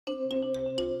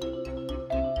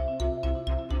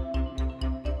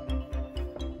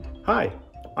Hi,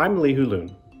 I'm Lee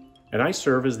Hulun, and I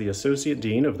serve as the Associate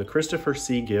Dean of the Christopher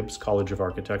C. Gibbs College of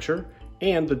Architecture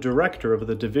and the Director of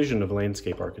the Division of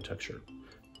Landscape Architecture.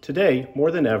 Today, more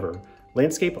than ever,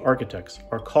 landscape architects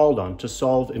are called on to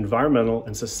solve environmental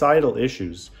and societal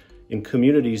issues in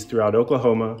communities throughout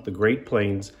Oklahoma, the Great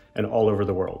Plains, and all over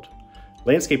the world.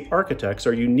 Landscape architects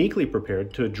are uniquely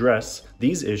prepared to address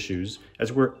these issues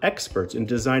as we're experts in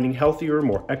designing healthier,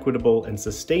 more equitable, and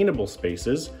sustainable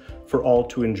spaces for all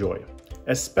to enjoy,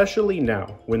 especially now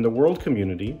when the world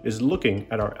community is looking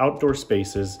at our outdoor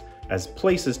spaces as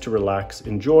places to relax,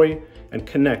 enjoy, and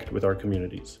connect with our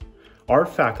communities. Our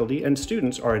faculty and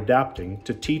students are adapting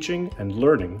to teaching and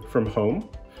learning from home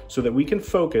so that we can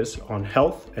focus on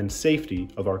health and safety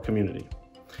of our community.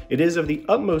 It is of the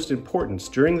utmost importance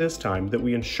during this time that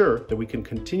we ensure that we can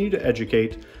continue to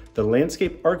educate the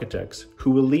landscape architects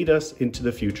who will lead us into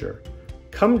the future.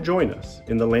 Come join us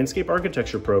in the Landscape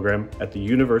Architecture program at the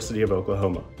University of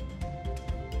Oklahoma.